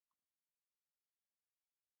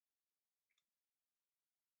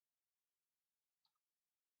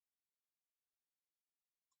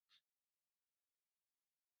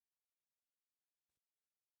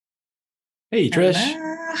Hey, Hello.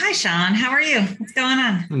 Trish. Hi, Sean. How are you? What's going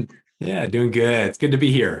on? Hmm. Yeah, doing good. It's good to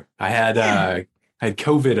be here. Yeah. I had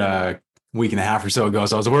COVID a week and a half or so ago,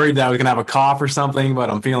 so I was worried that I was gonna have a cough or something, but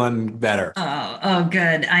I'm feeling better. Oh,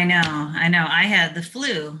 good. I know. I know. I had the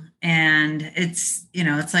flu, and it's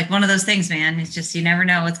like one of those things, man. It's just you never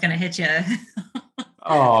know what's going to hit you.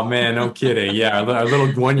 Oh man, no kidding. Yeah, our little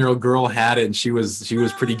 1-year-old girl had it and she was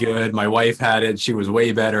pretty good. My wife had it, she was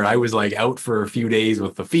way better. I was like out for a few days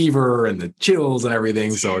with the fever and the chills and everything,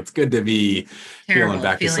 so it's good to be feeling Terrible.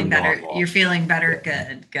 back to Feeling some better. You're normal. feeling better. Yeah.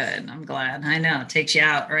 Good. Good. I'm glad. I know. It takes you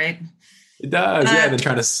out, right? It does, yeah. Uh, Then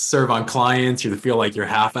trying to serve on clients, you feel like you're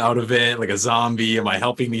half out of it, like a zombie. Am I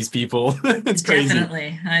helping these people? It's crazy.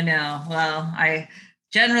 Definitely. I know. Well, I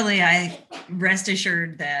rest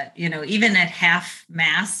assured that, even at half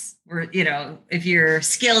mass, if you're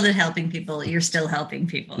skilled at helping people, you're still helping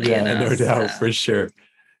people. Yeah, no So, doubt, for sure.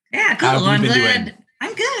 yeah, How cool. have Well, you I'm been doing? glad.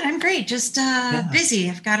 I'm good. I'm great. Just Yeah, busy.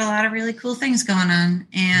 I've got a lot of really cool things going on.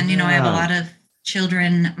 And, I have a yeah, lot of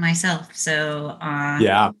children myself.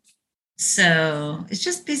 yeah. So it's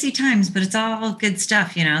just busy times, but it's all good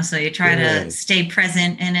stuff. So you try to Good. stay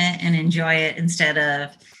present in it and enjoy it instead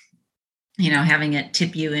of having it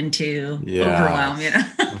tip you into overwhelm.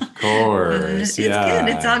 Yes, of course. It's good.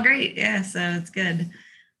 It's all Yeah, great. Yeah, so it's good.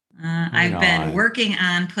 right I've been on. working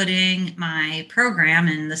on putting my program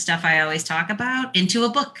and the stuff I always talk about into a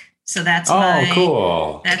book. So that's Oh, my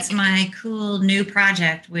cool. that's my cool new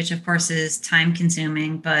project, which of course is time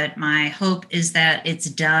consuming, but my hope is that it's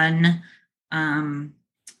done. Um,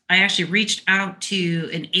 I actually reached out to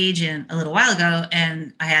an agent a little while ago,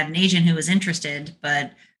 and I had an agent who was interested,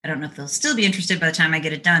 but I don't know if they'll still be interested by the time I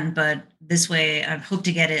get it done. But this way, I hope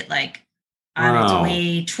to get it like on its Wow,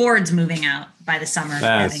 way towards moving out by the summer,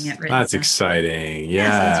 having it written. that's So exciting.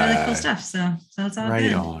 yeah, so it's really cool Yeah, stuff. So it's all right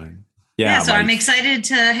good. on. Yeah, Yeah, so I'm my excited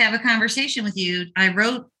to have a conversation with you. I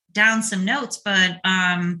wrote down some notes, but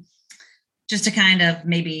just to kind of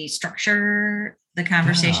maybe structure the yeah,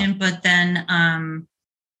 conversation. But then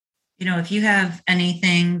if you have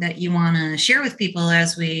anything that you want to share with people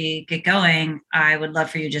as we get going, I would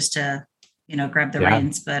love for you just to, grab the yeah.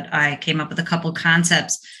 reins. But I came up with a couple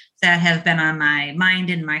concepts that have been on my mind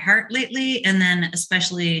and my heart lately. And then,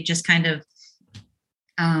 especially, just kind of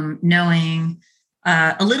knowing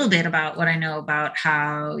a little bit about what I know about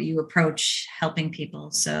how you approach helping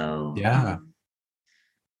people. So, Yeah.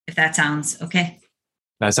 if that sounds okay.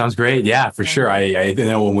 That sounds great. Yeah, for Yeah. sure. I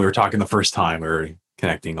know when we were talking the first time, we were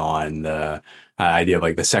connecting on the idea of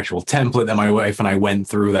like the sexual template that my wife and I went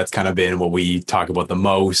through. That's kind of been what we talk about the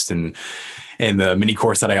most and the mini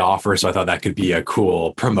course that I offer. So I thought that could be a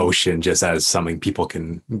cool promotion just as something people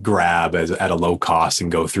can grab as at a low cost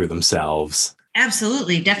and go through themselves.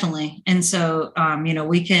 Absolutely, definitely. And so,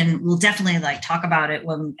 we'll definitely like talk about it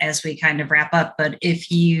as we kind of wrap up. But if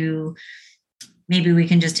you, maybe we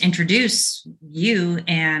can just introduce you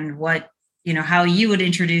and how you would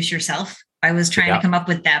introduce yourself. I was trying to Yeah, come up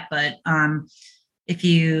with that, but if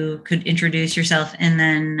you could introduce yourself and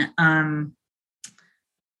then,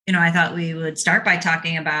 I thought we would start by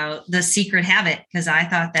talking about the secret habit because I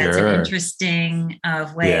thought that's an sure. interesting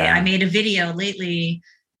way. I Yeah. made a video lately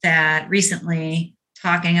that recently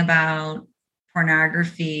talking about a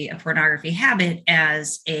pornography habit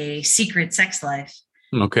as a secret sex life.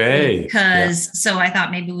 Okay. Yeah. So I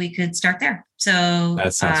thought maybe we could start there. So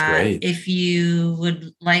That sounds great. if you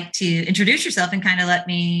would like to introduce yourself and kind of let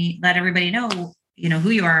everybody know, who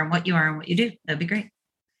you are and what you do, that'd be great.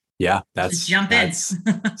 Yeah, Just jump in. that's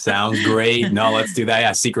sounds great. No, let's do that.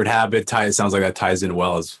 Yeah, secret habit ties sounds like that ties in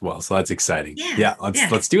well as well. So that's exciting. Yeah, Yeah, let's yeah.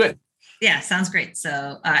 let's do it. Yeah, sounds great.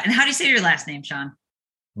 So, and how do you say your last name, Sean?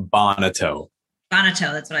 Bonato.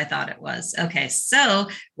 Bonato, that's what I thought it was. Okay, so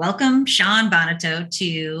welcome, Sean Bonato,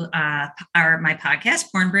 to my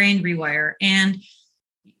podcast, Porn Brain Rewire, and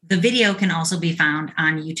the video can also be found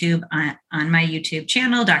on YouTube on my YouTube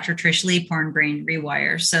channel, Dr. Trish Lee, Porn Brain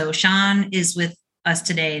Rewire. So Sean is with us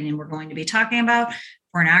today, and we're going to be talking about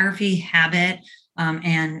pornography habit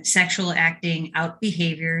and sexual acting out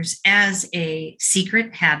behaviors as a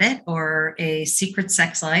secret habit or a secret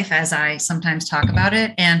sex life, as I sometimes talk about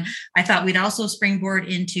it. And I thought we'd also springboard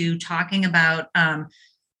into talking about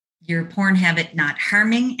your porn habit not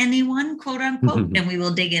harming anyone, quote unquote. And we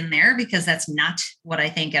will dig in there because that's not what I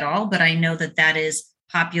think at all. But I know that that is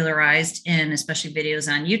popularized in especially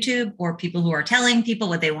videos on YouTube or people who are telling people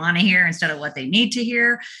what they want to hear instead of what they need to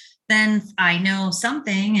hear. Then I know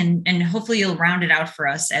something, and hopefully you'll round it out for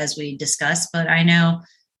us as we discuss. But I know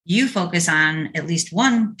you focus on at least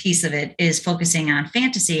one piece of it is focusing on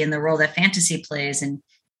fantasy and the role that fantasy plays. And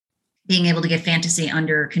being able to get fantasy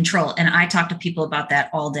under control. And I talk to people about that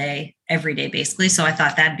all day, every day, basically. So I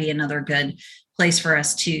thought that'd be another good place for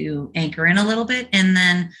us to anchor in a little bit. And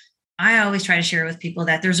then I always try to share with people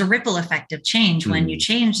that there's a ripple effect of change when you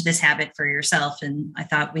change this habit for yourself. And I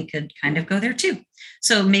thought we could kind of go there too.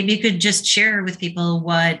 So maybe you could just share with people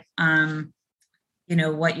what,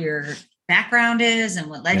 what your background is and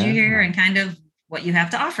what led you here and kind of what you have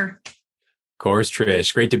to offer. Of course,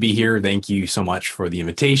 Trish. Great to be here. Thank you so much for the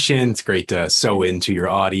invitation. It's great to sew into your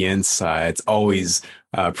audience. It's always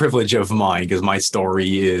a privilege of mine because my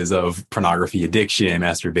story is of pornography addiction,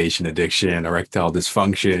 masturbation addiction, erectile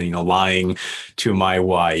dysfunction, lying to my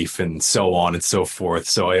wife, and so on and so forth.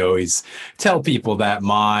 So I always tell people that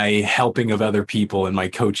my helping of other people in my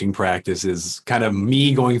coaching practice is kind of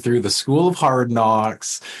me going through the school of hard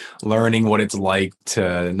knocks, learning what it's like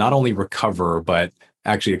to not only recover, but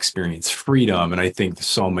actually experience freedom. And I think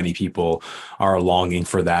so many people are longing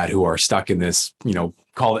for that, who are stuck in this,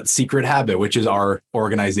 call it secret habit, which is our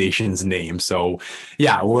organization's name. So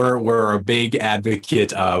yeah, we're a big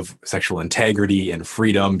advocate of sexual integrity and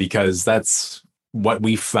freedom, because that's what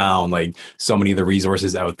we found. Like, so many of the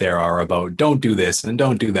resources out there are about don't do this and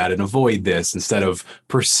don't do that and avoid this, instead of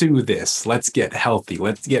pursue this. Let's get healthy.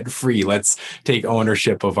 Let's get free. Let's take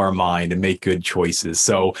ownership of our mind and make good choices.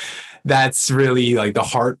 So that's really like the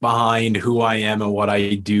heart behind who I am and what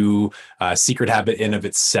I do. Secret Habit in of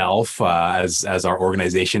itself, as our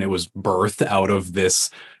organization, it was birthed out of this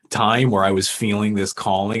time where I was feeling this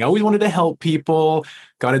calling. I always wanted to help people,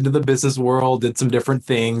 got into the business world, did some different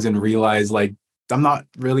things, and realized like I'm not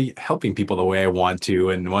really helping people the way I want to.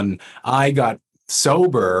 And when I got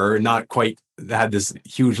sober, not quite had this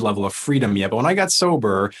huge level of freedom yet, but when I got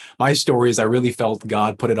sober, my story is I really felt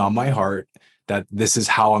God put it on my heart that this is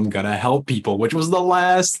how I'm going to help people, which was the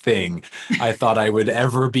last thing I thought I would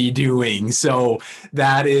ever be doing. So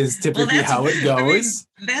that is typically how it goes.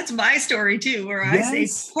 That's my story too, where I say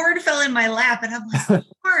porn fell in my lap and I'm like,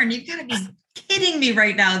 porn, you've got to be kidding me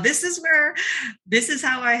right now. This is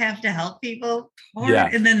how I have to help people. Porn. Yeah.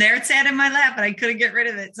 And then there it sat in my lap and I couldn't get rid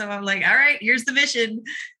of it. So I'm like, all right, here's the mission.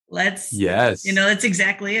 That's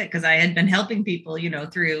exactly it. Cause I had been helping people,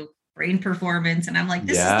 through brain performance. And I'm like,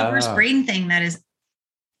 this is the worst brain thing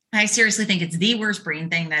I seriously think it's the worst brain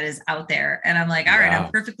thing that is out there. And I'm like, all right, I'm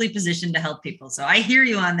perfectly positioned to help people. So I hear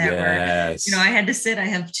you on that. Yes. Where, I had to sit, I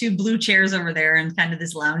have 2 blue chairs over there in kind of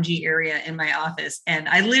this loungy area in my office. And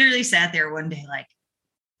I literally sat there one day, like,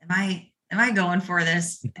 am I going for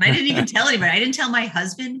this? And I didn't even tell anybody. I didn't tell my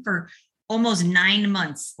husband for almost 9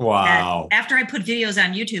 months. Wow. After I put videos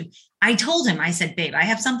on YouTube, I told him, I said, babe, I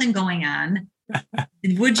have something going on.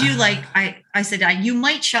 Would you I said, you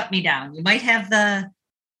might shut me down. You might have the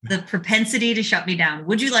propensity to shut me down.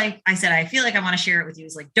 Would you I said, I feel like I want to share it with you.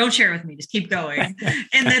 He's like, don't share it with me. Just keep going.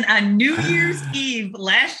 And then on New Year's Eve, 2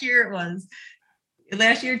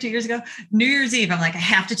 years ago, New Year's Eve, I'm like, I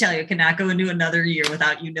have to tell you, I cannot go into another year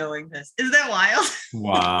without you knowing this. Isn't that wild?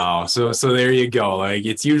 Wow. So there you go. Like,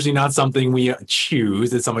 it's usually not something we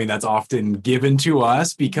choose. It's something that's often given to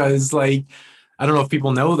us because I don't know if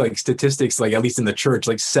people know statistics, at least in the church,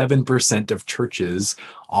 7% of churches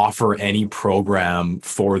offer any program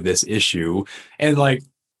for this issue. And I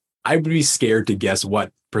would be scared to guess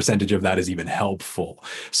what percentage of that is even helpful.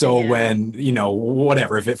 So when,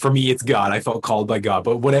 whatever, for me, it's God, I felt called by God,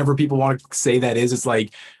 but whatever people want to say that is, it's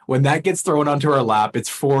when that gets thrown onto our lap, it's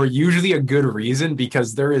for usually a good reason,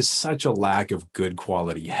 because there is such a lack of good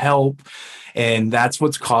quality help. And that's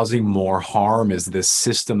what's causing more harm, is this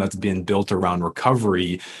system that's been built around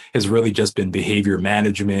recovery has really just been behavior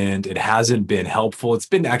management. It hasn't been helpful. It's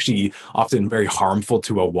been actually often very harmful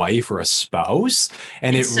to a wife or a spouse.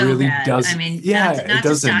 And it's so really does. I mean, not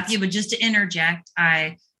to stop you, but just to interject,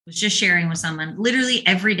 I was just sharing with someone, literally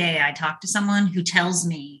every day I talk to someone who tells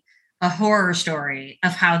me a horror story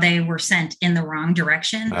of how they were sent in the wrong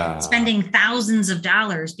direction, spending thousands of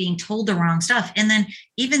dollars being told the wrong stuff. And then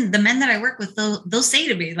even the men that I work with, they'll say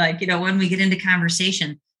to me, when we get into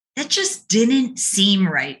conversation, that just didn't seem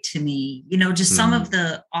right to me, just some of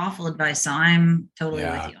the awful advice. So I'm totally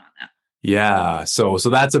with you on that. Yeah. So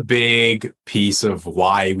that's a big piece of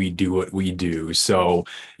why we do what we do. So,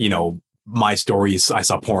 my story is I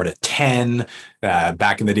saw porn at 10.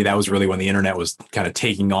 Back in the day, that was really when the internet was kind of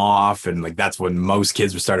taking off. And that's when most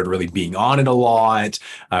kids started really being on it a lot.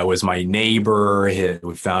 It was my neighbor.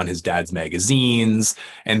 We found his dad's magazines.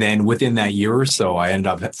 And then within that year or so, I ended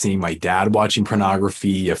up seeing my dad watching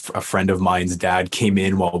pornography. A friend of mine's dad came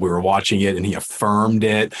in while we were watching it and he affirmed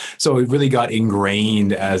it. So it really got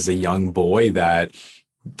ingrained as a young boy that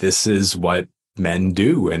this is what men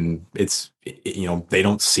do. And it's, they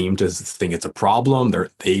don't seem to think it's a problem.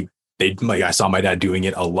 They I saw my dad doing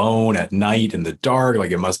it alone at night in the dark.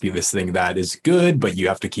 Like, it must be this thing that is good, but you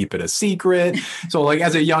have to keep it a secret. So like,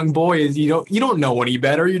 as a young boy, you don't know any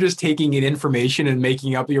better. You're just taking in information and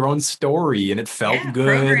making up your own story. And it felt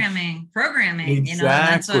good. Programming,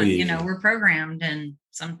 that's what, Exactly. we're programmed and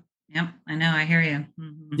yep, I know. I hear you.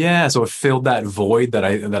 Mhm. Yeah, so it filled that void that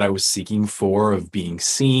I was seeking for, of being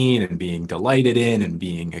seen and being delighted in and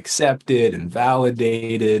being accepted and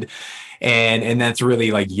validated. And that's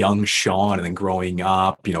really like young Sean, and then growing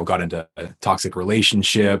up, got into toxic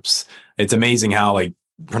relationships. It's amazing how like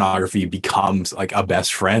pornography becomes like a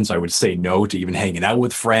best friend. So I would say no to even hanging out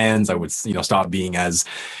with friends. I would, stop being as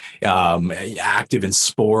active in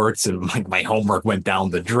sports, and like my homework went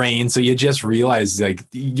down the drain. So you just realize like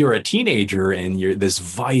you're a teenager, and this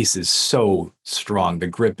vice is so strong. The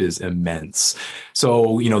grip is immense.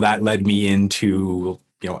 So, that led me into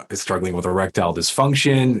struggling with erectile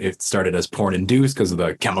dysfunction. It started as porn induced because of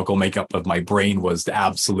the chemical makeup of my brain was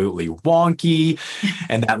absolutely wonky.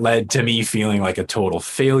 And that led to me feeling like a total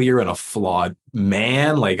failure and a flawed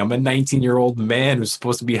man. Like, I'm a 19-year-old man who's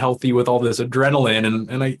supposed to be healthy with all this adrenaline,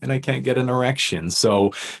 and I can't get an erection.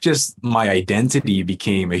 So just my identity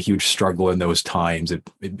became a huge struggle in those times.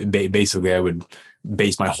 Basically, I would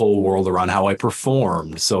base my whole world around how I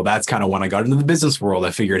performed. So that's kind of when I got into the business world.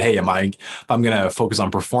 I figured, hey, if I'm going to focus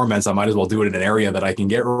on performance, I might as well do it in an area that I can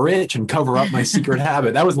get rich and cover up my secret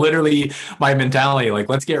habit. That was literally my mentality. Like,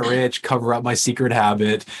 let's get rich, cover up my secret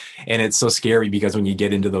habit. And it's so scary because when you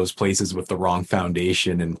get into those places with the wrong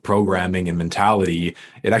foundation and programming and mentality,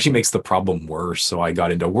 it actually makes the problem worse. So I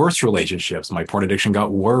got into worse relationships. My porn addiction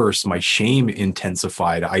got worse. My shame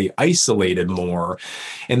intensified. I isolated more.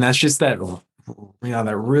 And that's just that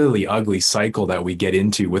really ugly cycle that we get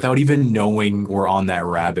into without even knowing we're on that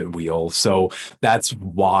rabbit wheel. So that's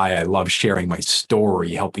why I love sharing my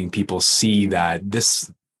story, helping people see that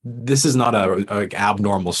this is not a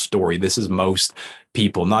abnormal story. This is most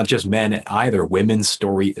people, not just men either, women's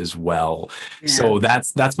story as well. Yeah. So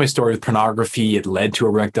that's my story with pornography. It led to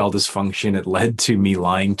erectile dysfunction. It led to me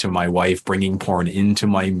lying to my wife, bringing porn into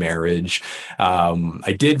my marriage.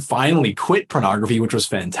 I did finally quit pornography, which was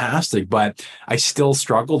fantastic, but I still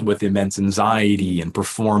struggled with immense anxiety and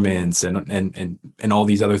performance and all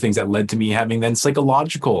these other things that led to me having then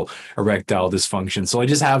psychological erectile dysfunction. So I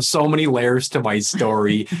just have so many layers to my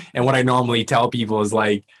story. And what I normally tell people is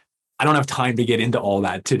like, I don't have time to get into all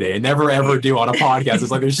that today. I never ever do on a podcast. It's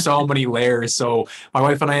like there's so many layers. So my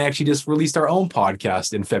wife and I actually just released our own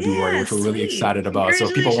podcast in February, which we're really excited about. So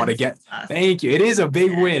if people want to thank you. It is a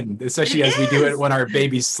big win, especially as we do it when our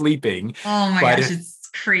baby's sleeping. Oh my gosh, it's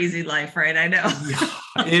crazy life, right? I know.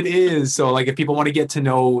 It is. So like if people want to get to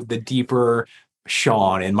know the deeper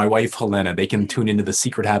Sean and my wife Helena, they can tune into the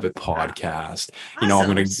Secret Habit podcast. Awesome.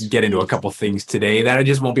 I'm going to get into a couple things today that I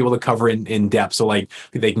just won't be able to cover in depth. So like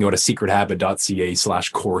they can go to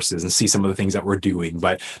secrethabit.ca/courses and see some of the things that we're doing.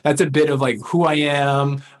 But that's a bit of like who I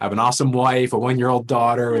am. I have an awesome wife, a 1-year-old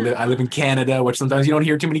daughter. I live in Canada, which sometimes you don't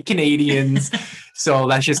hear too many Canadians. So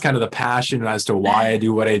that's just kind of the passion as to why I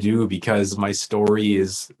do what I do, because my story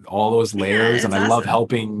is all those layers, and I love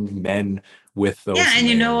helping men with those. Yeah. And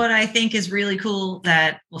you know what I think is really cool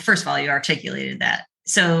that, well, first of all, you articulated that.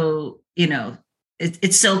 So,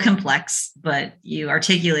 it's so complex, but you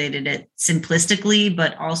articulated it simplistically,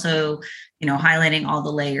 but also, highlighting all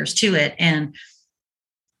the layers to it. And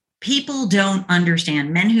people don't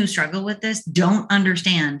understand, men who struggle with this don't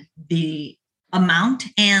understand the amount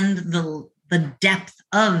and the depth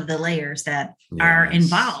of the layers that are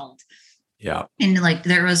involved. Yeah. And like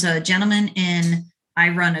there was a gentleman I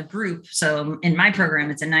run a group. So in my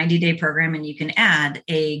program, it's a 90-day program, and you can add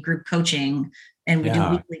a group coaching, and we do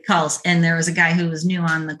weekly calls. And there was a guy who was new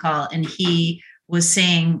on the call, and he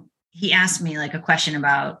asked me like a question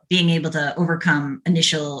about being able to overcome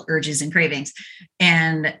initial urges and cravings.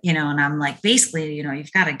 And, and I'm like, basically,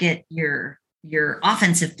 you've got to get your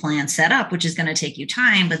offensive plan set up, which is going to take you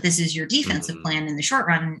time, but this is your defensive plan in the short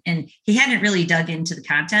run. And he hadn't really dug into the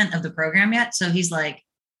content of the program yet. So he's like,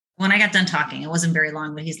 when I got done talking, it wasn't very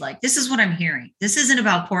long, but he's like, this is what I'm hearing. This isn't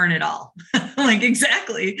about porn at all. Like,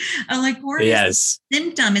 exactly. I'm like, porn is a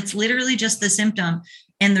symptom. It's literally just the symptom.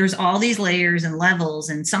 And there's all these layers and levels,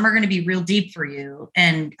 and some are going to be real deep for you,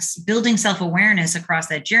 and building self-awareness across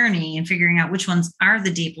that journey and figuring out which ones are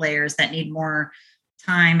the deep layers that need more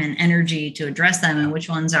time and energy to address them, and which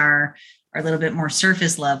ones are a little bit more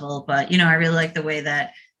surface level. But, I really like the way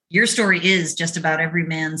that your story is just about every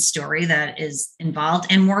man's story that is involved,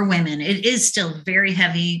 and more women. It is still very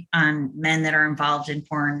heavy on men that are involved in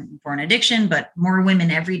porn addiction, but more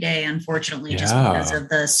women every day, unfortunately, just because of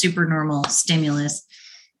the super normal stimulus.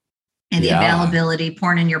 and the Yeah. availability,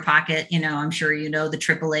 porn in your pocket. I'm sure the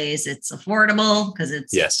AAAs, it's affordable because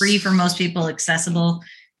it's Yes. free for most people, accessible,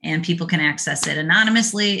 and people can access it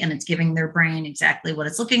anonymously, and it's giving their brain exactly what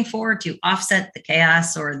it's looking for to offset the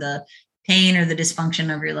chaos or the pain or the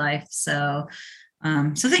dysfunction of your life. So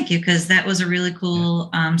thank you, because that was a really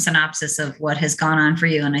cool synopsis of what has gone on for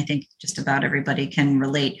you. And I think just about everybody can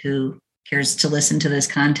relate who cares to listen to this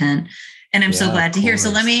content. And I'm so glad to hear. So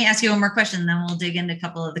let me ask you one more question, then we'll dig into a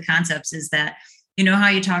couple of the concepts. Is that, how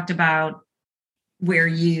you talked about where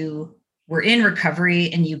you were in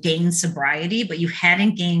recovery and you gained sobriety, but you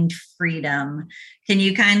hadn't gained freedom. Can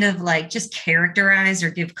you kind of just characterize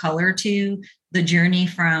or give color to the journey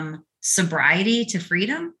from sobriety to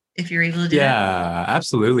freedom, if you're able to do that? Yeah,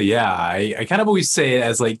 absolutely. Yeah. I kind of always say it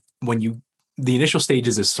as when the initial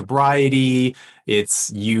stages of sobriety,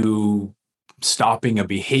 it's you stopping a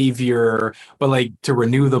behavior, but to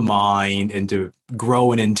renew the mind and to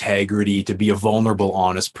grow in integrity, to be a vulnerable,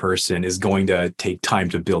 honest person is going to take time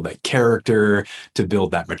to build that character, to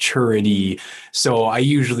build that maturity. So I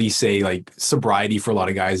usually say sobriety for a lot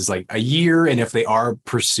of guys is a year. And if they are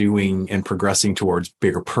pursuing and progressing towards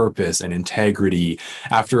bigger purpose and integrity,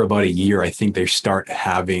 after about a year, I think they start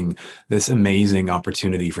having this amazing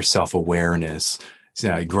opportunity for self-awareness,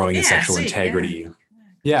 growing in sexual integrity.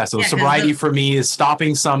 Yeah. So sobriety for me is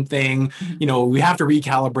stopping something. We have to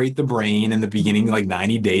recalibrate the brain in the beginning,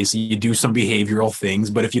 90 days. So you do some behavioral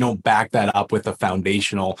things, but if you don't back that up with the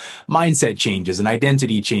foundational mindset changes and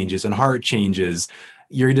identity changes and heart changes,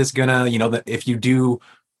 you're just gonna, that if you do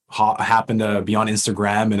happen to be on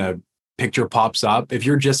Instagram and a picture pops up, if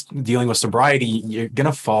you're just dealing with sobriety, you're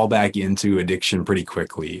gonna fall back into addiction pretty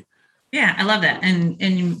quickly. Yeah, I love that.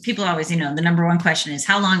 And people always, the number one question is,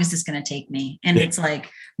 how long is this going to take me? And it's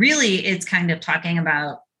really, it's kind of talking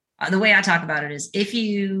about the way I talk about it is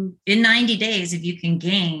in 90 days, if you can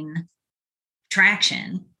gain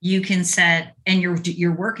traction, you can set, and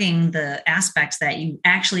you're working the aspects that you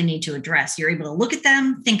actually need to address. You're able to look at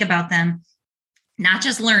them, think about them, not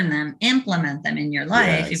just learn them, implement them in your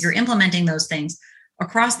life. Yes. If you're implementing those things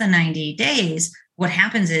across the 90 days, what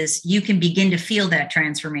happens is you can begin to feel that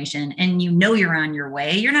transformation, and you're on your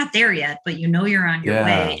way. You're not there yet, but you're on your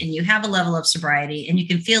way, and you have a level of sobriety, and you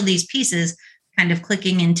can feel these pieces kind of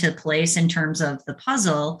clicking into place in terms of the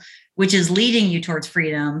puzzle, which is leading you towards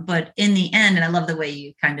freedom. But in the end, and I love the way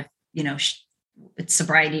you kind of, it's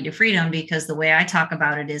sobriety to freedom, because the way I talk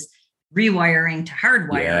about it is rewiring to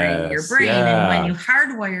hardwiring your brain. And when you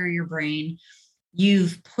hardwire your brain,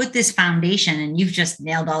 you've put this foundation, and you've just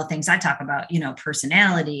nailed all the things I talk about,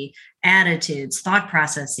 personality, attitudes, thought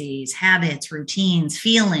processes, habits, routines,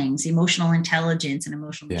 feelings, emotional intelligence, and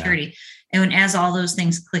emotional maturity. And as all those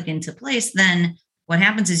things click into place, then what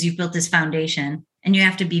happens is you've built this foundation, and you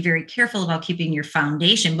have to be very careful about keeping your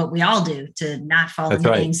foundation, but we all do, to not fall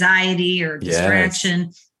into anxiety or distraction.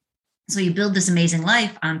 Yes. So you build this amazing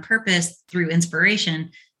life on purpose through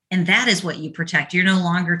inspiration. And that is what you protect. You're no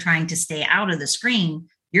longer trying to stay out of the screen.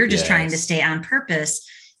 You're just trying to stay on purpose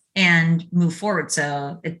and move forward.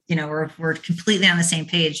 So, we're completely on the same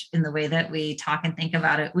page in the way that we talk and think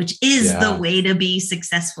about it, which is the way to be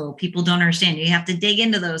successful. People don't understand. You have to dig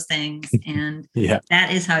into those things, and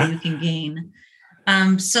that is how you can gain.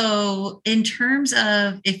 So in terms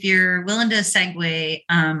of, if you're willing to segue,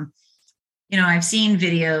 I've seen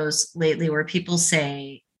videos lately where people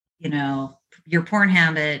say, your porn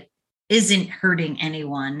habit isn't hurting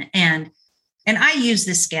anyone. And I use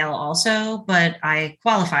this scale also, but I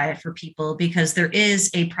qualify it for people because there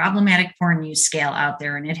is a problematic porn use scale out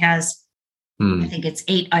there, and it has, I think it's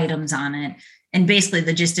 8 items on it. And basically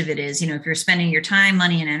the gist of it is, if you're spending your time,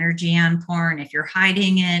 money, and energy on porn, if you're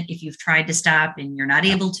hiding it, if you've tried to stop and you're not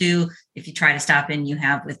able to, if you try to stop and you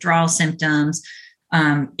have withdrawal symptoms,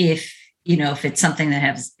 if it's something that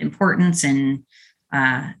has importance, and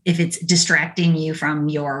if it's distracting you from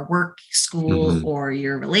your work, school, or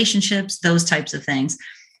your relationships, those types of things.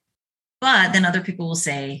 But then other people will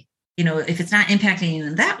say, if it's not impacting you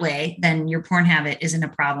in that way, then your porn habit isn't a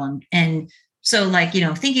problem. And so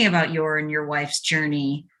thinking about your and your wife's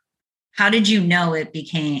journey, how did you know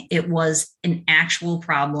it was an actual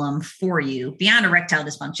problem for you beyond erectile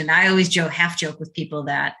dysfunction? I always half joke with people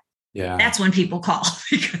that that's when people call,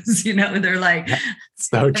 because, they're like,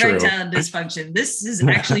 so erectile dysfunction. This is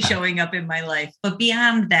actually showing up in my life. But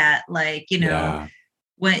beyond that,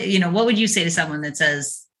 what would you say to someone that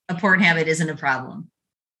says a porn habit isn't a problem?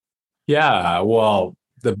 Yeah, well,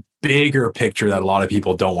 the bigger picture that a lot of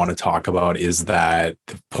people don't want to talk about is that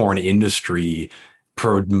the porn industry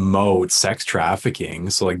promotes sex trafficking.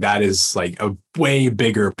 So that is a way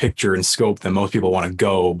bigger picture and scope than most people want to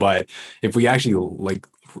go. But if we actually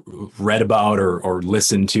read about or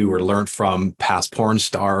listened to or learned from past porn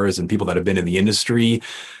stars and people that have been in the industry,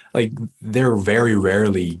 like they're very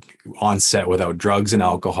rarely on set without drugs and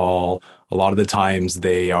alcohol. A lot of the times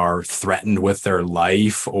they are threatened with their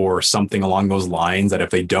life or something along those lines, that if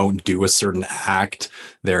they don't do a certain act,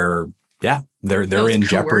 they're So it's in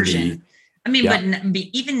jeopardy. coercion. I mean, Yeah. but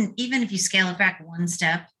even if you scale it back one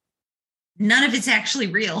step, none of it's actually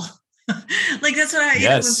real. Like that's what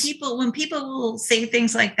Yes. when people will say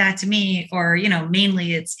things like that to me, or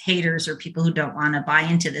mainly it's haters or people who don't want to buy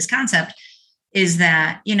into this concept, is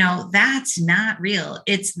that that's not real.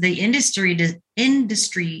 It's the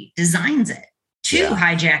industry designs it to Yeah.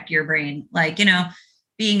 hijack your brain, like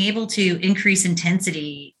being able to increase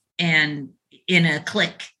intensity and in a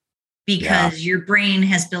click, because your brain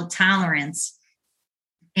has built tolerance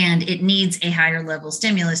and it needs a higher level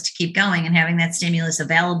stimulus to keep going, and having that stimulus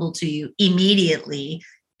available to you immediately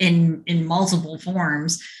in multiple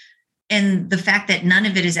forms. And the fact that none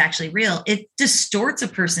of it is actually real, it distorts a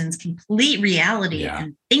person's complete reality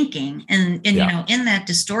and thinking. And in that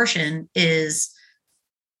distortion is,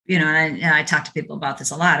 and I talk to people about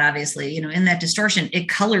this a lot, obviously, in that distortion, it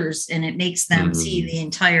colors and it makes them see the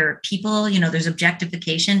entire people, there's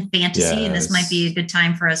objectification, fantasy. And this might be a good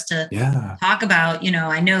time for us to talk about,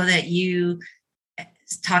 I know that you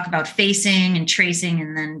talk about facing and tracing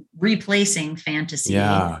and then replacing fantasy.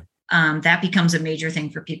 That becomes a major thing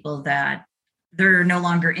for people, that they're no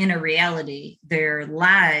longer in a reality. Their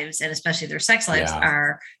lives, and especially their sex lives,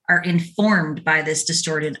 are informed by this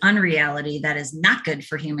distorted unreality that is not good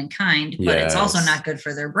for humankind, but it's also not good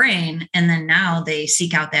for their brain. And then now they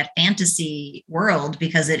seek out that fantasy world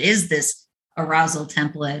because it is this arousal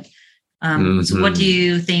template. So what do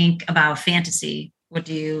you think about fantasy? What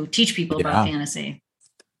do you teach people about fantasy?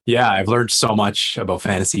 Yeah, I've learned so much about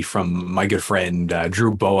fantasy from my good friend,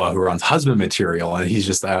 Drew Boa, who runs Husband Material, and he's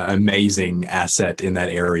just an amazing asset in that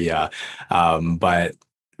area. But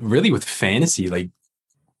really with fantasy, like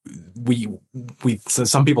so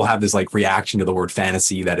some people have this like reaction to the word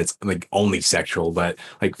fantasy, that it's like only sexual, but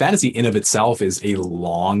like fantasy in of itself is a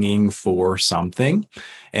longing for something.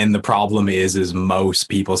 And the problem is most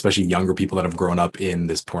people, especially younger people that have grown up in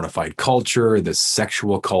this pornified culture, this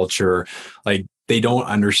sexual culture, like they don't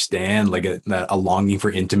understand like that a longing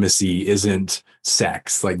for intimacy isn't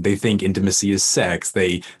sex. Like they think intimacy is sex.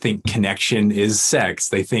 They think connection is sex.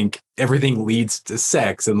 They think everything leads to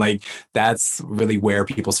sex. And like, that's really where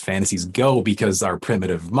people's fantasies go, because our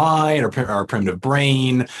primitive mind, our primitive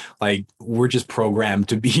brain, like we're just programmed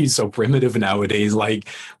to be so primitive nowadays. Like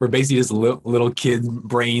we're basically just little kid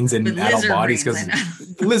brains in adult bodies, because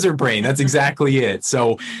lizard brain, that's exactly it.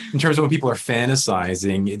 So in terms of when people are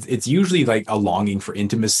fantasizing, it's usually like a longing for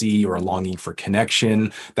intimacy or a longing for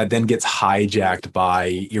connection that then gets hijacked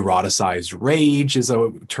by eroticized rage, is a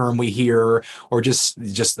term we hear, or just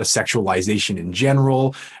a sexualization in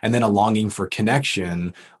general. And then a longing for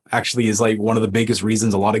connection actually is like one of the biggest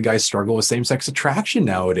reasons a lot of guys struggle with same-sex attraction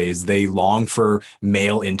nowadays. They long for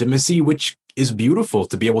male intimacy, which is beautiful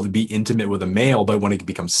to be able to be intimate with a male, but when it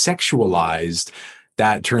becomes sexualized,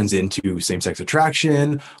 that turns into same-sex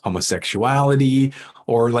attraction, homosexuality,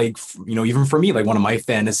 or like, even for me, like one of my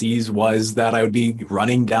fantasies was that I would be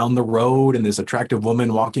running down the road and this attractive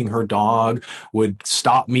woman walking her dog would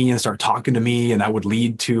stop me and start talking to me, and that would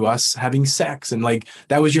lead to us having sex. And like,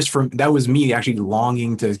 that was me actually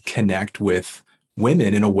longing to connect with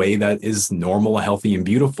women in a way that is normal, healthy, and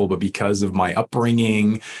beautiful. But because of my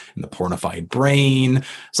upbringing and the pornified brain,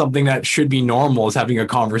 something that should be normal is having a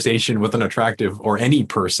conversation with an attractive or any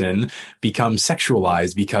person becomes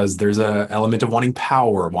sexualized, because there's a element of wanting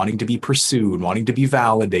power, wanting to be pursued, wanting to be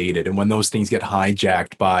validated. And when those things get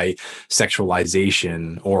hijacked by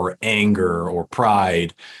sexualization or anger or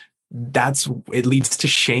pride, it leads to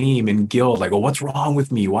shame and guilt. Like, well, what's wrong with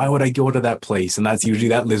me? Why would I go to that place? And that's usually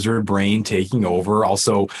that lizard brain taking over.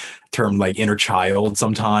 Also termed like inner child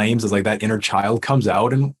sometimes, is like that inner child comes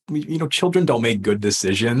out, and children don't make good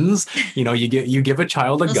decisions. You give a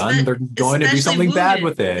child a gun, they're going to do something bad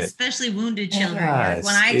with it. Especially wounded children. Yes,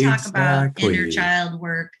 when I talk about inner child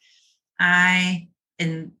work,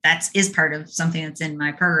 and that is part of something that's in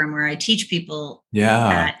my program, where I teach people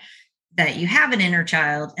that you have an inner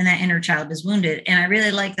child and that inner child is wounded. And I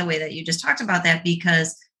really like the way that you just talked about that,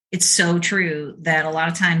 because it's so true that a lot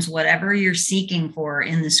of times whatever you're seeking for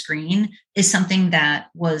in the screen is something that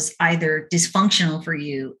was either dysfunctional for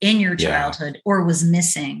you in your childhood or was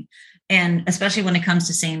missing. And especially when it comes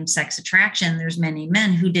to same-sex attraction, there's many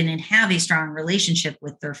men who didn't have a strong relationship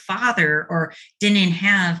with their father, or didn't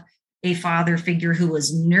have a father figure who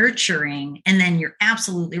was nurturing. And then you're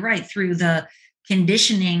absolutely right, through the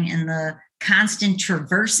conditioning and the constant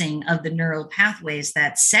traversing of the neural pathways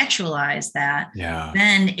that sexualize that,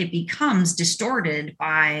 then it becomes distorted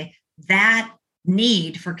by that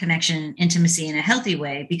need for connection, intimacy in a healthy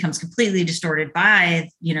way becomes completely distorted by,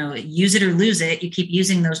 use it or lose it. You keep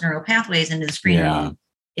using those neural pathways into the screen. And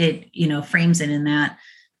it frames it in that.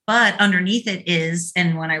 But underneath it is,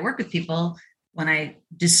 and when I work with people, when I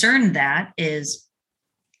discern that is,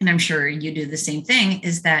 and I'm sure you do the same thing,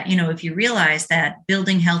 is that, if you realize that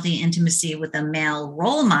building healthy intimacy with a male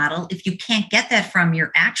role model, if you can't get that from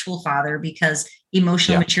your actual father because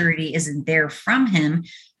emotional maturity isn't there from him,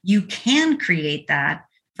 you can create that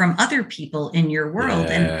from other people in your world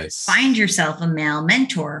and find yourself a male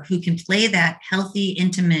mentor who can play that healthy,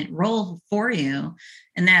 intimate role for you.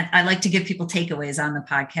 And that I like to give people takeaways on the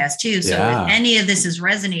podcast too. So if any of this is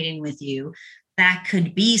resonating with you, that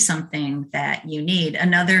could be something that you need.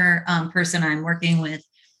 Another person I'm working with,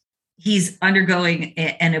 he's undergoing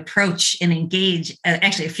an approach and engage,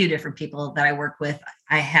 actually a few different people that I work with.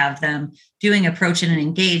 I have them doing approach and an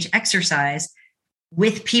engage exercise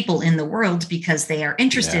with people in the world because they are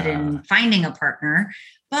interested in finding a partner.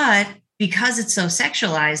 But because it's so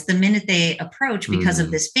sexualized, the minute they approach because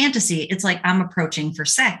of this fantasy, it's like I'm approaching for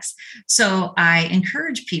sex. So I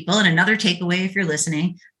encourage people, and another takeaway if you're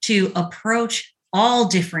listening, to approach all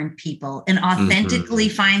different people and authentically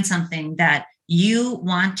find something that you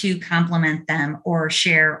want to compliment them or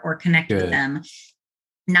share or connect with them.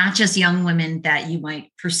 Not just young women that you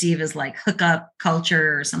might perceive as like hookup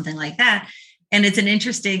culture or something like that. And it's an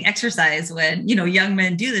interesting exercise when, young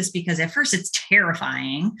men do this because at first it's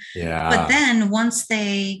terrifying. But then once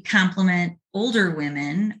they compliment older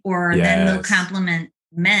women or then they'll compliment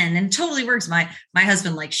men, and it totally works. My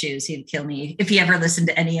husband likes shoes. He'd kill me if he ever listened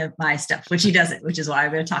to any of my stuff, which he doesn't, which is why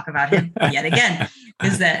I'm going to talk about him yet again,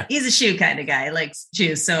 is that he's a shoe kind of guy, likes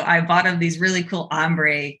shoes. So I bought him these really cool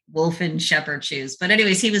ombre wolf and shepherd shoes. But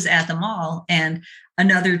anyways, he was at the mall and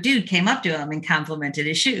another dude came up to him and complimented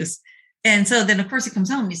his shoes. And so then, of course, he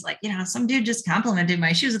comes home and he's like, some dude just complimented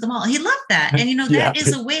my shoes at the mall. He loved that. And, that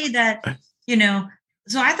is a way that,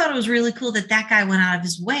 so I thought it was really cool that guy went out of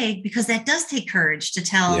his way because that does take courage to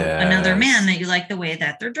tell another man that you like the way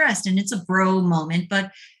that they're dressed. And it's a bro moment,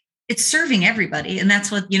 but it's serving everybody. And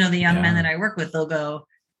that's what, the young men that I work with, they'll go,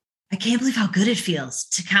 I can't believe how good it feels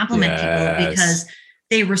to compliment people because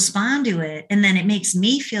they respond to it. And then it makes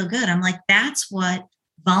me feel good. I'm like, that's what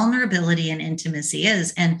vulnerability and intimacy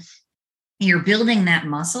is. And you're building that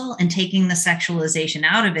muscle and taking the sexualization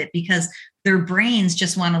out of it because their brains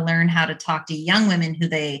just want to learn how to talk to young women who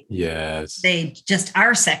they just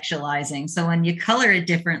are sexualizing. So when you color it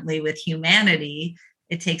differently with humanity,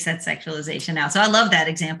 it takes that sexualization out. So I love that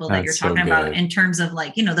example that you're talking about in terms of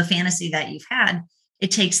like, the fantasy that you've had. It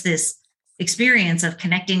takes this experience of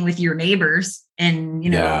connecting with your neighbors and, it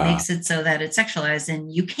makes it so that it's sexualized,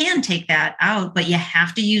 and you can take that out, but you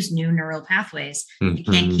have to use new neural pathways. You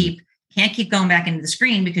can't keep going back into the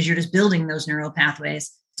screen because you're just building those neural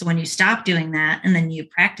pathways. So when you stop doing that and then you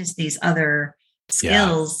practice these other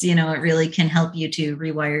skills, it really can help you to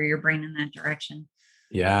rewire your brain in that direction.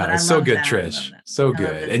 Yeah, that's so good, Trish. So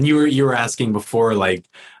good. And you were asking before, like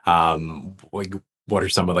what are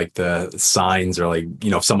some of like the signs, or like,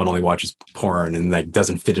 if someone only watches porn and like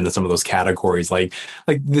doesn't fit into some of those categories, like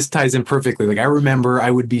this ties in perfectly. Like I remember I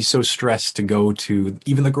would be so stressed to go to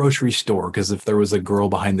even the grocery store because if there was a girl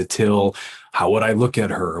behind the till, how would I look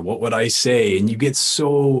at her? What would I say? And you get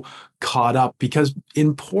so caught up because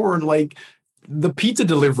in porn, like the pizza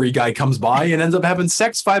delivery guy comes by and ends up having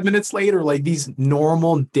sex 5 minutes later. Like these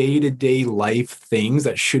normal day-to-day life things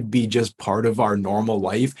that should be just part of our normal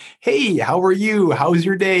life. Hey, how are you? How's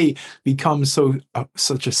your day? Becomes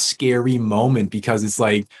such a scary moment because it's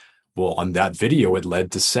like, well, on that video, it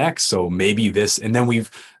led to sex. So maybe this, and then we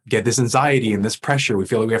get this anxiety and this pressure. We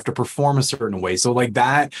feel like we have to perform a certain way. So like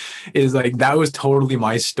that was totally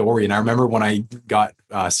my story. And I remember when I got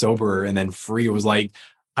sober and then free, it was like,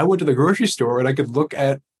 I went to the grocery store and I could look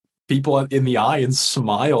at people in the eye and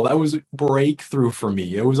smile. That was a breakthrough for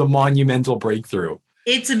me. It was a monumental breakthrough.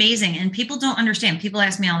 It's amazing. And people don't understand. People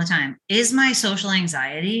ask me all the time, is my social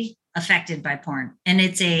anxiety affected by porn? And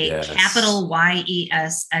it's a capital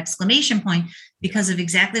YES exclamation point because of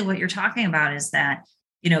exactly what you're talking about is that,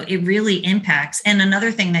 it really impacts. And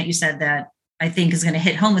another thing that you said that I think is going to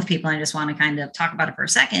hit home with people, I just want to kind of talk about it for a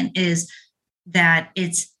second, is that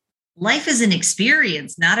life is an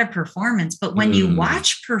experience, not a performance. But when you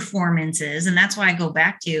watch performances, and that's why I go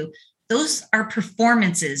back to, those are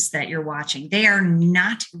performances that you're watching. They are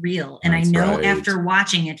not real. And I know after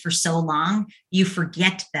watching it for so long, you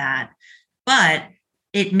forget that. But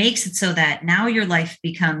it makes it so that now your life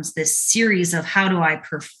becomes this series of how do I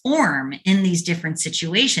perform in these different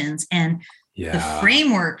situations. And the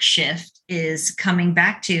framework shift is coming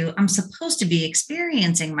back to, I'm supposed to be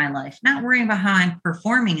experiencing my life, not worrying about how I'm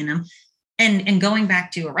performing in them. And going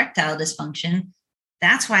back to erectile dysfunction,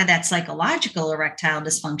 that's why that psychological erectile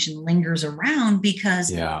dysfunction lingers around, because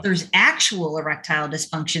there's actual erectile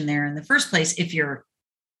dysfunction there in the first place. If you're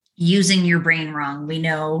using your brain wrong, we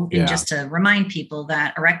know, and just to remind people,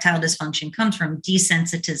 that erectile dysfunction comes from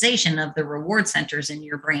desensitization of the reward centers in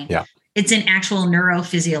your brain. It's an actual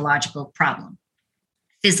neurophysiological problem,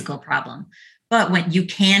 physical problem. But when you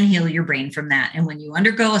can heal your brain from that, and when you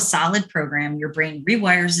undergo a solid program, your brain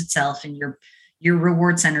rewires itself and your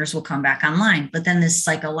reward centers will come back online. But then this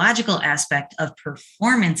psychological aspect of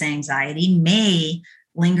performance anxiety may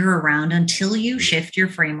linger around until you shift your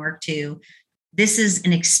framework to, this is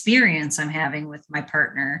an experience I'm having with my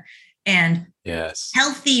partner. And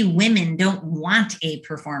healthy women don't want a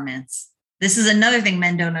performance. This is another thing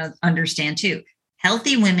men don't understand too.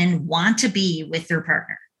 Healthy women want to be with their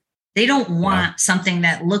partner. They don't want something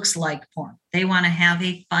that looks like porn. They want to have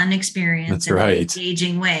a fun experience in an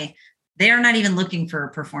engaging way. They are not even looking for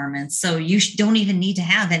a performance. So you don't even need to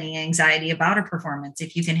have any anxiety about a performance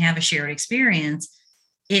if you can have a shared experience.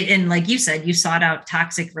 And like you said, you sought out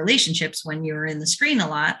toxic relationships when you were in the screen a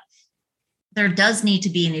lot. There does need to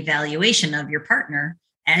be an evaluation of your partner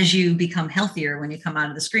as you become healthier when you come out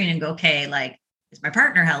of the screen and go, okay, like, is my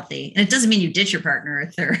partner healthy? And it doesn't mean you ditch your partner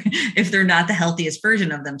if they're not the healthiest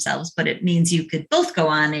version of themselves, but it means you could both go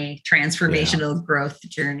on a transformational growth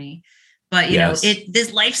journey. But you know,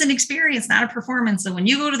 this life's an experience, not a performance. So when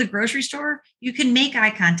you go to the grocery store, you can make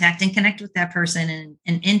eye contact and connect with that person in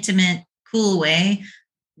an intimate, cool way,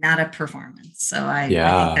 not a performance. So I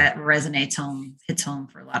think that hits home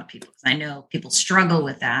for a lot of people, because I know people struggle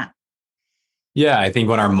with that. Yeah, I think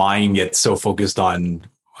when our mind gets so focused on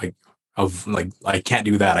I can't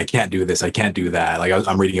do that, I can't do this, I can't do that. Like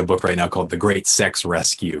I'm reading a book right now called The Great Sex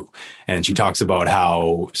Rescue, and she talks about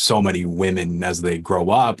how so many women, as they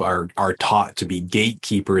grow up, are taught to be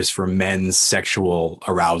gatekeepers for men's sexual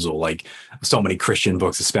arousal. Like so many Christian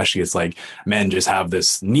books, especially, it's like men just have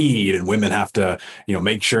this need, and women have to,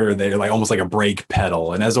 make sure they're like almost like a brake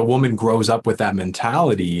pedal. And as a woman grows up with that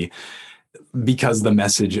mentality, because the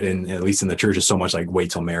message at least in the church is so much like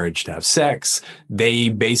wait till marriage to have sex, they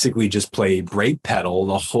basically just play brake pedal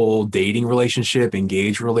the whole dating relationship,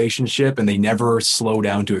 engaged relationship, and they never slow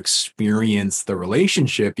down to experience the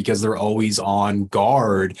relationship because they're always on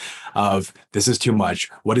guard of, this is too much.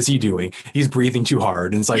 What is he doing? He's breathing too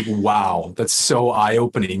hard. And it's like, wow, that's so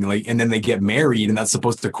eye-opening. Like, and then they get married, and that's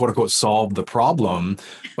supposed to quote unquote solve the problem.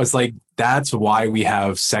 But it's like, that's why we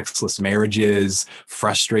have sexless marriages,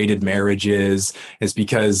 frustrated marriages, is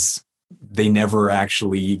because they never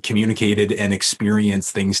actually communicated and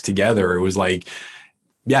experienced things together. It was like,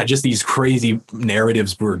 just these crazy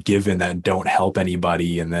narratives were given that don't help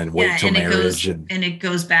anybody, and then wait till marriage. And it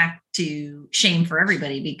goes back to shame for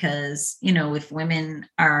everybody, because, if women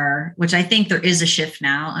are, which I think there is a shift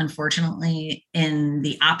now, unfortunately, in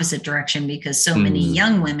the opposite direction, because so many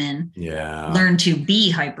young women learn to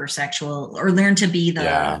be hypersexual, or learn to be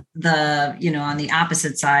the on the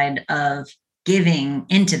opposite side of giving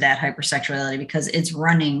into that hypersexuality, because it's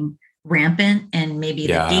running rampant, and maybe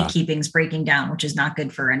the gatekeeping's breaking down, which is not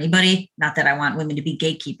good for anybody. Not that I want women to be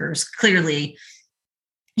gatekeepers. Clearly,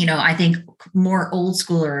 I think more old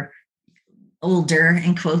school or older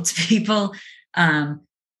in quotes people,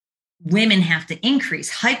 women have to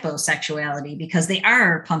increase hyposexuality because they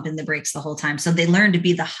are pumping the brakes the whole time. So they learn to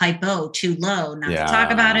be the hypo, too low, not to talk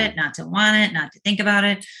about it, not to want it, not to think about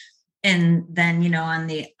it. And then, on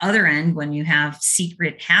the other end, when you have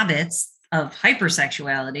secret habits of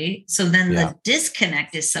hypersexuality, so then the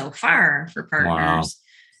disconnect is so far for partners.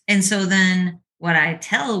 And so then what I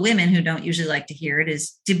tell women who don't usually like to hear it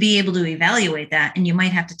is to be able to evaluate that. And you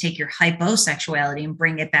might have to take your hyposexuality and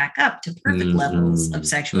bring it back up to perfect levels of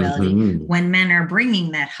sexuality. When men are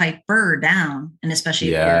bringing that hyper down, and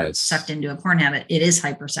especially if you're sucked into a porn habit, it is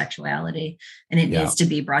hypersexuality, and it needs to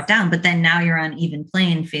be brought down. But then now you're on even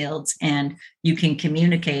playing fields, and you can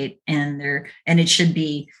communicate, and it should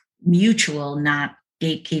be mutual, not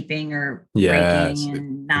gatekeeping or breaking,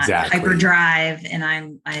 and not hyperdrive. And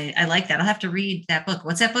I like that. I'll have to read that book.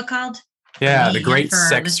 What's that book called? The Great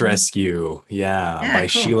Sex Rescue. By cool.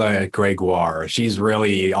 Sheila Gregoire. She's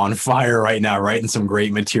really on fire right now, writing some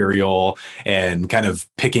great material and kind of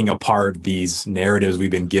picking apart these narratives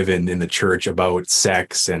we've been given in the church about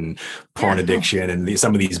sex and porn addiction, and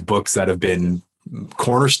some of these books that have been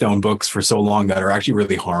cornerstone books for so long that are actually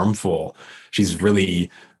really harmful. She's really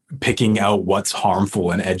picking out what's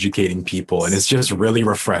harmful and educating people. And it's just really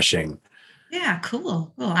refreshing. Yeah,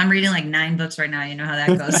 cool. Cool. I'm reading like 9 books right now. You know how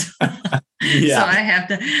that goes. Yeah. So I have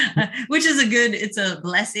to, which is it's a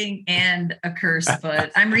blessing and a curse,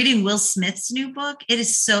 but I'm reading Will Smith's new book. It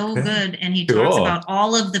is so good. And he talks Cool. about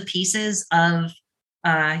all of the pieces of,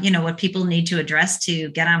 what people need to address to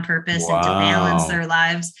get on purpose and to balance their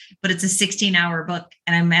lives. But it's a 16-hour book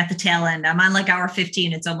and I'm at the tail end. I'm on like hour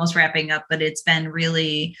 15. It's almost wrapping up, but it's been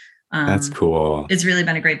really, that's cool. It's really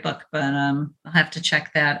been a great book, but I'll have to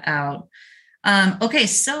check that out. Okay,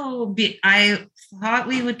 so I thought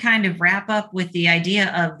we would kind of wrap up with the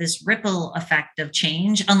idea of this ripple effect of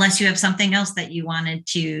change, unless you have something else that you wanted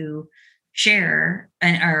to share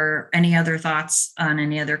or any other thoughts on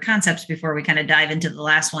any other concepts before we kind of dive into the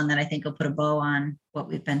last one that I think will put a bow on what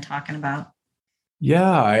we've been talking about.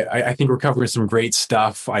 Yeah, I think we're covering some great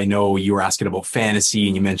stuff. I know you were asking about fantasy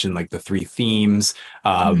and you mentioned like the 3 themes.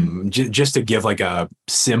 Just to give like a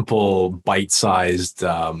simple bite-sized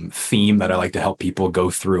theme that I like to help people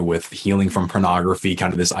go through with healing from pornography,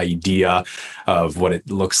 kind of this idea of what it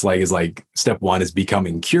looks like is like step 1 is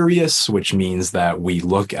becoming curious, which means that we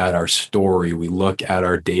look at our story, we look at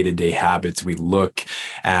our day-to-day habits, we look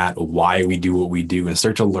at why we do what we do and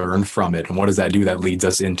start to learn from it. And what does that do? That leads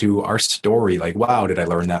us into our story. Like, wow, did I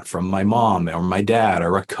learn that from my mom or my dad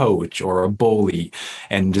or a coach or a bully?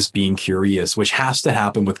 And just being curious, which has to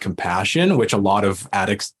happen with compassion, which a lot of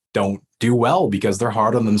addicts don't do well because they're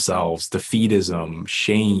hard on themselves, defeatism,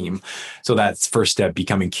 shame. So that's first step,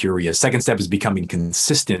 becoming curious. Second step is becoming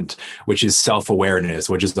consistent, which is self-awareness,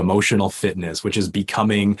 which is emotional fitness, which is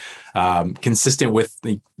becoming consistent with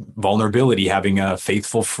the vulnerability, having a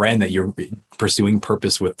faithful friend that you're pursuing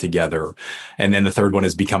purpose with together. And then the third one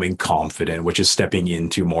is becoming confident, which is stepping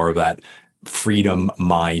into more of that freedom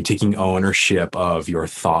mind, taking ownership of your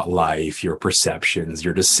thought life, your perceptions,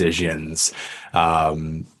 your decisions.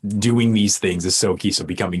 Doing these things is so key. So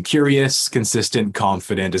becoming curious, consistent,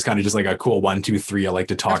 confident is kind of just like a cool 1, 2, 3 I like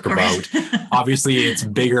to talk about. Obviously, it's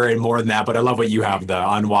bigger and more than that, but I love what you have, the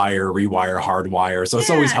unwire, rewire, hardwire. So it's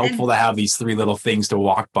always helpful to have these 3 little things to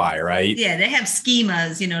walk by, right? Yeah, they have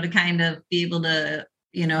schemas, to kind of be able to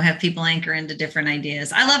have people anchor into different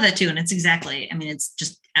ideas. I love that too. And it's it's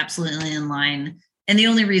just absolutely in line. And the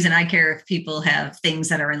only reason I care if people have things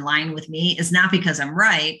that are in line with me is not because I'm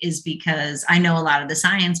right, is because I know a lot of the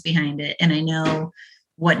science behind it. And I know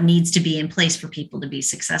what needs to be in place for people to be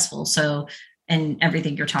successful. So, and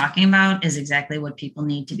everything you're talking about is exactly what people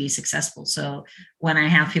need to be successful. So when I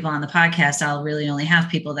have people on the podcast, I'll really only have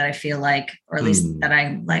people that I feel like, or at least that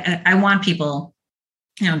I like. I want people,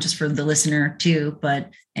 just for the listener too,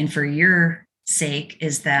 and for your sake,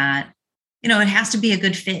 is that, it has to be a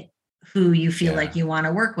good fit who you feel like you want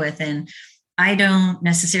to work with. And I don't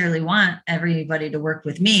necessarily want everybody to work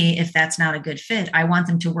with me if that's not a good fit. I want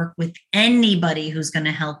them to work with anybody who's going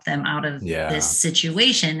to help them out of this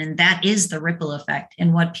situation. And that is the ripple effect.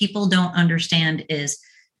 And what people don't understand is,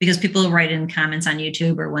 because people write in comments on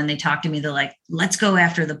YouTube or when they talk to me, they're like, let's go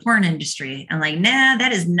after the porn industry. I'm like, nah,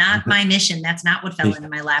 that is not my mission. That's not what fell into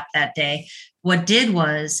my lap that day. What did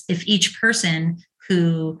was, if each person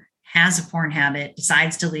who has a porn habit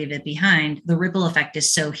decides to leave it behind, the ripple effect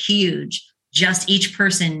is so huge, just each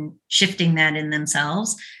person shifting that in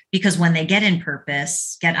themselves. Because when they get on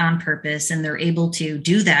purpose, and they're able to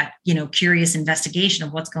do that, curious investigation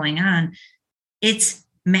of what's going on, it's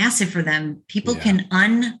massive for them. People can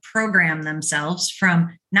unprogram themselves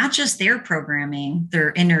from not just their programming,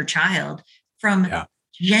 their inner child, from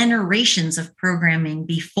generations of programming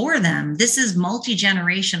before them. This is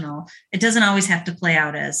multi-generational. It doesn't always have to play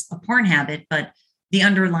out as a porn habit, but the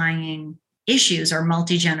underlying issues are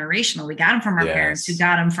multi-generational. We got them from our parents, who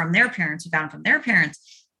got them from their parents, who got them from their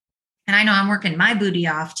parents. And I know I'm working my booty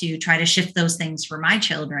off to try to shift those things for my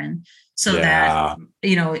children, so that,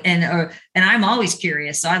 and I'm always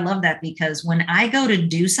curious. So I love that, because when I go to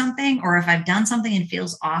do something, or if I've done something and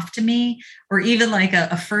feels off to me, or even like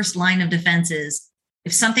a first line of defense is,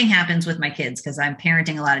 if something happens with my kids, because I'm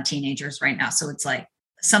parenting a lot of teenagers right now. So it's like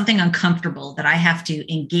something uncomfortable that I have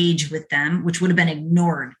to engage with them, which would have been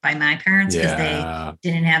ignored by my parents because they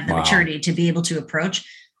didn't have the maturity to be able to approach.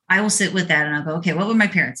 I will sit with that and I'll go, okay, what would my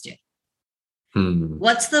parents do?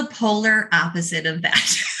 What's the polar opposite of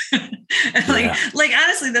that? Like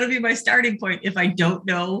honestly, that'll be my starting point if I don't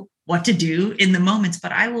know what to do in the moments.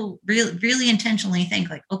 But I will really intentionally think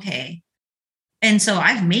like, okay. And so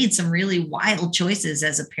I've made some really wild choices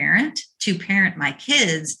as a parent to parent my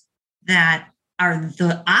kids that are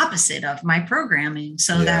the opposite of my programming,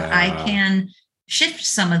 so that I can shift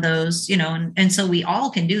some of those, and so we all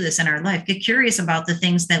can do this in our life. Get curious about the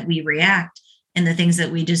things that we react and the things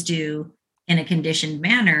that we just do in a conditioned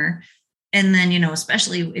manner. And then,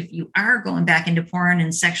 especially if you are going back into porn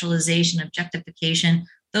and sexualization, objectification,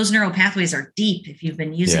 those neural pathways are deep if you've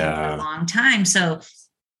been using them for a long time. So,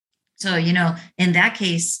 in that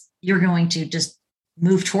case, you're going to just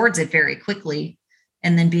move towards it very quickly.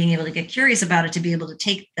 And then being able to get curious about it, to be able to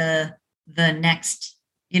take the next,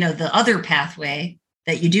 the other pathway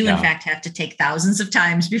that you do in fact have to take thousands of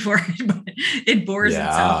times before it bores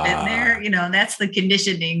itself in there. And that's the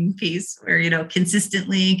conditioning piece where,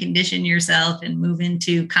 consistently condition yourself and move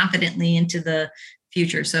confidently into the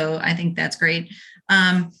future. So I think that's great.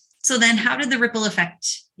 So then how did the ripple effect,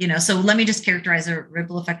 so let me just characterize a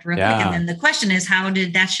ripple effect real quick. And then the question is, how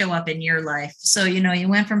did that show up in your life? So, you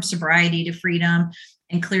went from sobriety to freedom.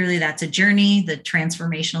 And clearly that's a journey, the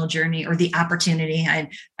transformational journey, or the opportunity.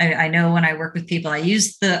 I know when I work with people, I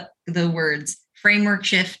use the words framework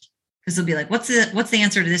shift, because they'll be like, what's the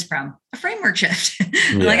answer to this problem? A framework shift.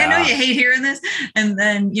 Like, I know you hate hearing this. And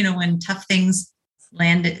then, when tough things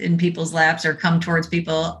land in people's laps or come towards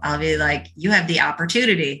people, I'll be like, you have the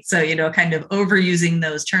opportunity. So, kind of overusing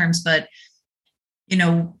those terms. But,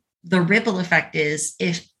 the ripple effect is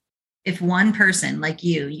if one person like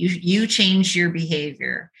you change your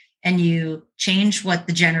behavior and you change what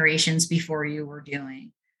the generations before you were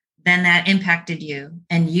doing, then that impacted you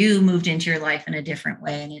and you moved into your life in a different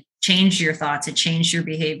way, and it changed your thoughts, it changed your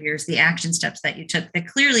behaviors, the action steps that you took that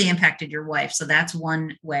clearly impacted your wife. So that's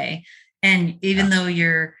one way. And even though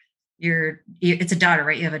it's a daughter,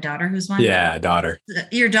 right? You have a daughter who's one? Yeah, daughter.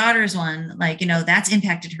 Your daughter's one, that's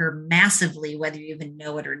impacted her massively, whether you even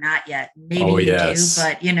know it or not yet. Maybe you do,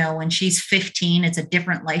 but when she's 15, it's a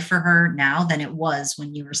different life for her now than it was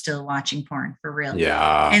when you were still watching porn, for real.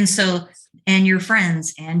 Yeah. And so, and your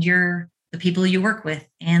friends and the people you work with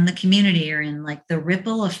and the community you're in, the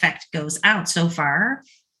ripple effect goes out so far,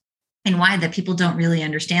 and why that people don't really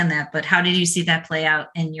understand that. But how did you see that play out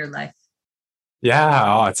in your life?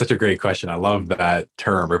 Yeah, it's such a great question. I love that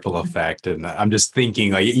term, ripple effect. And I'm just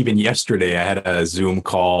thinking, even yesterday, I had a Zoom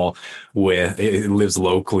call with, it lives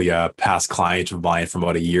locally, a past client of mine from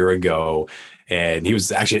about a year ago. And he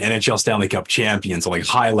was actually an NHL Stanley Cup champion, so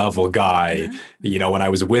high level guy. Mm-hmm. When I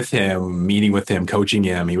was with him, meeting with him, coaching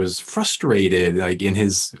him, he was frustrated.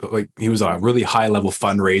 He was a really high level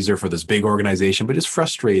fundraiser for this big organization, but just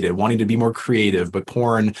frustrated, wanting to be more creative. But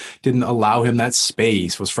porn didn't allow him that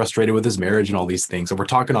space. Was frustrated with his marriage and all these things. So we're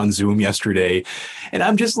talking on Zoom yesterday, and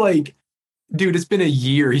I'm just like, dude, it's been a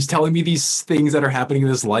year. He's telling me these things that are happening in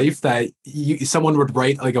his life that someone would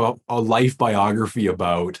write a life biography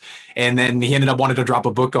about. And then he ended up wanting to drop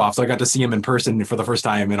a book off. So I got to see him in person for the first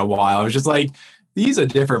time in a while. I was just like, he's a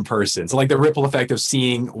different person. So the ripple effect of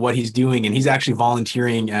seeing what he's doing. And he's actually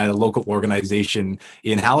volunteering at a local organization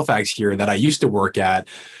in Halifax here that I used to work at.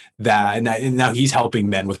 And now he's helping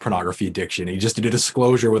men with pornography addiction. He just did a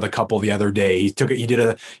disclosure with a couple the other day. He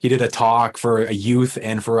did a talk for a youth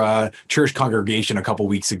and for a church congregation a couple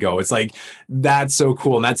weeks ago. It's that's so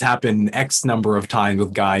cool. And that's happened X number of times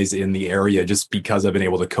with guys in the area just because I've been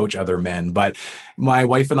able to coach other men. But my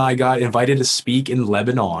wife and I got invited to speak in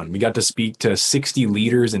Lebanon. We got to speak to 60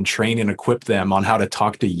 leaders and train and equip them on how to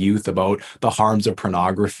talk to youth about the harms of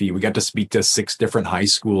pornography. We got to speak to 6 different high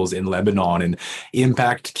schools in Lebanon and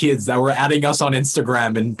impact kids that were adding us on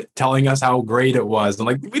Instagram and telling us how great it was.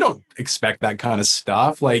 And we don't expect that kind of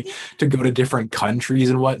stuff, to go to different countries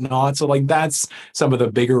and whatnot. So that's some of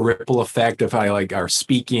the bigger ripple effect of how our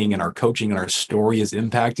speaking and our coaching and our story is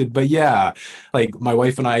impacted. But yeah, my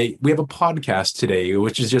wife and I, we have a podcast today,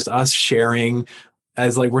 which is just us sharing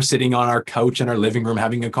as we're sitting on our couch in our living room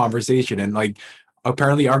having a conversation, and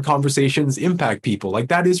apparently our conversations impact people.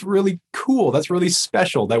 That is really cool. That's really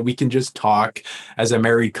special that we can just talk as a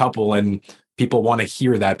married couple and people want to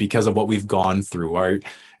hear that because of what we've gone through.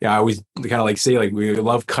 I always kind of say we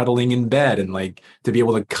love cuddling in bed, and to be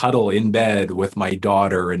able to cuddle in bed with my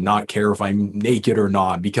daughter and not care if I'm naked or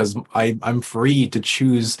not, because I'm free to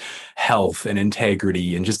choose health and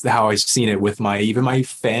integrity, and just how I've seen it with even my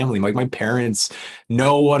family. My parents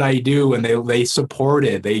know what I do and they support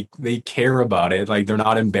it. They care about it. They're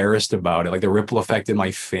not embarrassed about it. The ripple effect in my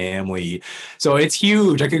family. So it's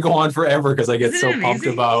huge. I could go on forever because I get so pumped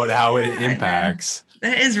about how it impacts.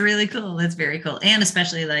 That is really cool. That's very cool. And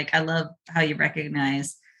especially I love how you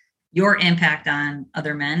recognize your impact on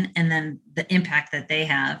other men and then the impact that they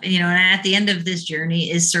have, and at the end of this journey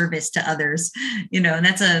is service to others, and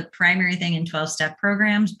that's a primary thing in 12-step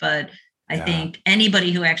programs. But I think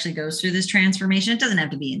anybody who actually goes through this transformation, it doesn't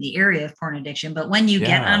have to be in the area of porn addiction, but when you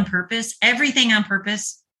get on purpose, everything on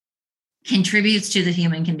purpose contributes to the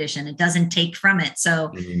human condition. It doesn't take from it.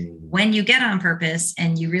 So when you get on purpose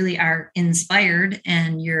and you really are inspired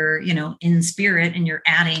and you're, in spirit and you're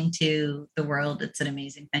adding to the world, it's an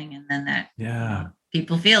amazing thing. And then that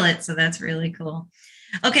people feel it. So that's really cool.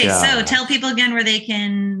 Okay. So tell people again where they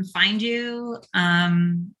can find you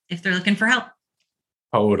if they're looking for help.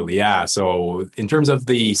 Totally. Yeah. So in terms of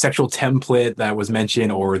the sexual template that was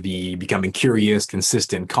mentioned, or the becoming curious,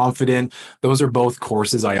 consistent, confident, those are both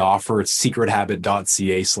courses I offer. It's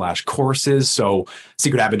secrethabit.ca/courses. So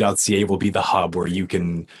secrethabit.ca will be the hub where you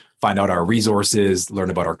can find out our resources,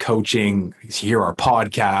 learn about our coaching, hear our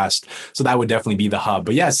podcast. So that would definitely be the hub.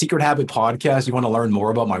 But yeah, Secret Habit Podcast, you want to learn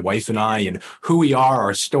more about my wife and I and who we are,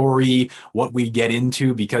 our story, what we get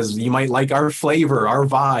into, because you might like our flavor, our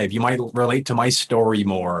vibe. You might relate to my story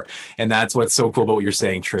more. And that's what's so cool about what you're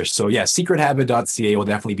saying, Trish. So yeah, secrethabit.ca will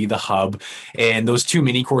definitely be the hub. And those 2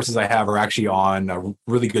 mini courses I have are actually on a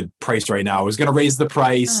really good price right now. I was going to raise the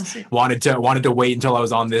price, wanted to wait until I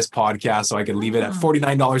was on this podcast so I could leave it at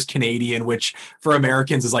 $49 Canadian, which for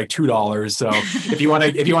Americans is like $2. So if you want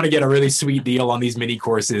to get a really sweet deal on these mini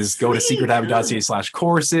courses, go to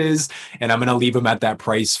secrethabit.ca/courses, and I'm going to leave them at that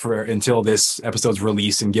price for until this episode's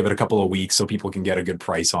released and give it a couple of weeks so people can get a good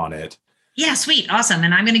price on it. Yeah, sweet, awesome,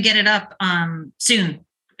 and I'm going to get it up soon,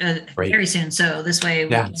 very soon. So this way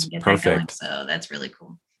we can get that going. So that's really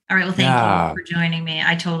cool. All right, well, thank you for joining me.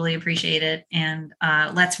 I totally appreciate it, and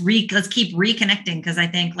let's keep reconnecting, because I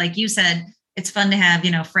think, like you said, it's fun to have,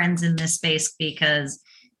 friends in this space, because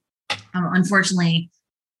unfortunately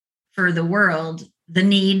for the world, the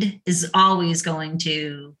need is always going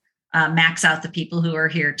to max out the people who are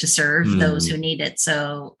here to serve those who need it.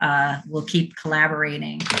 So we'll keep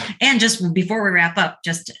collaborating. And just before we wrap up,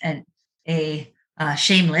 just a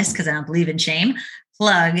shameless, because I don't believe in shame,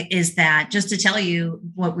 plug is that just to tell you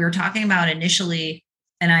what we were talking about initially,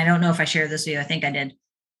 and I don't know if I shared this with you, I think I did,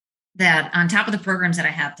 that on top of the programs that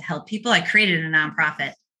I have to help people, I created a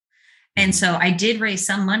nonprofit. And so I did raise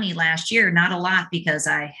some money last year, not a lot, because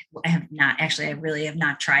I really have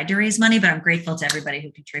not tried to raise money, but I'm grateful to everybody who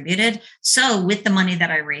contributed. So with the money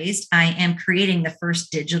that I raised, I am creating the first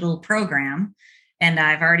digital program, and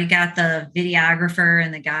I've already got the videographer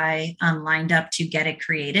and the guy lined up to get it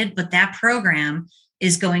created. But that program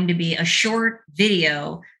is going to be a short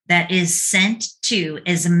video that is sent to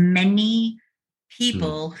as many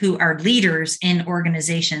people who are leaders in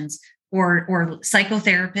organizations, or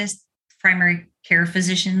psychotherapists, primary care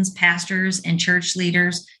physicians, pastors, and church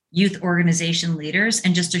leaders, youth organization leaders,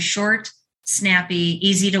 and just a short, snappy,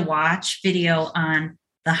 easy to watch video on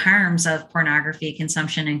the harms of pornography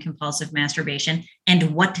consumption and compulsive masturbation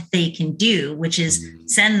and what they can do, which is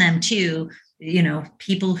send them to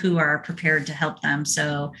people who are prepared to help them.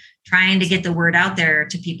 So trying to get the word out there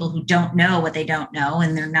to people who don't know what they don't know,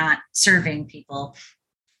 and they're not serving people.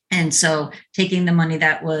 And so taking the money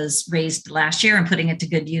that was raised last year and putting it to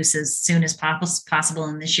good use as soon as possible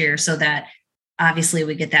in this year, so that obviously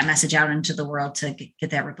we get that message out into the world to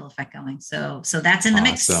get that ripple effect going. So that's in the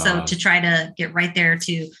mix. So to try to get right there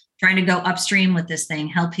to trying to go upstream with this thing,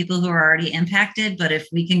 help people who are already impacted. But if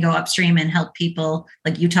we can go upstream and help people,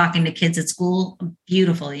 like you talking to kids at school,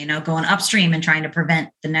 beautiful, going upstream and trying to prevent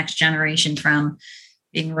the next generation from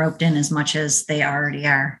being roped in as much as they already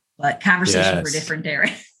are. But conversation for different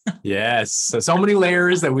day. Yes. So many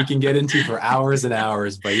layers that we can get into for hours and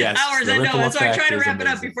hours, but yes. Hours, I know. So I try to wrap it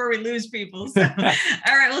up before we lose people. So. All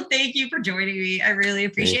right. Well, thank you for joining me. I really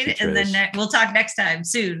appreciate it. And then we'll talk next time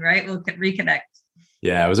soon, right? We'll reconnect.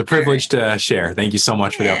 Yeah, it was a privilege to share. Thank you so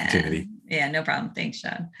much for the opportunity. Yeah, no problem. Thanks,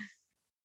 Sean.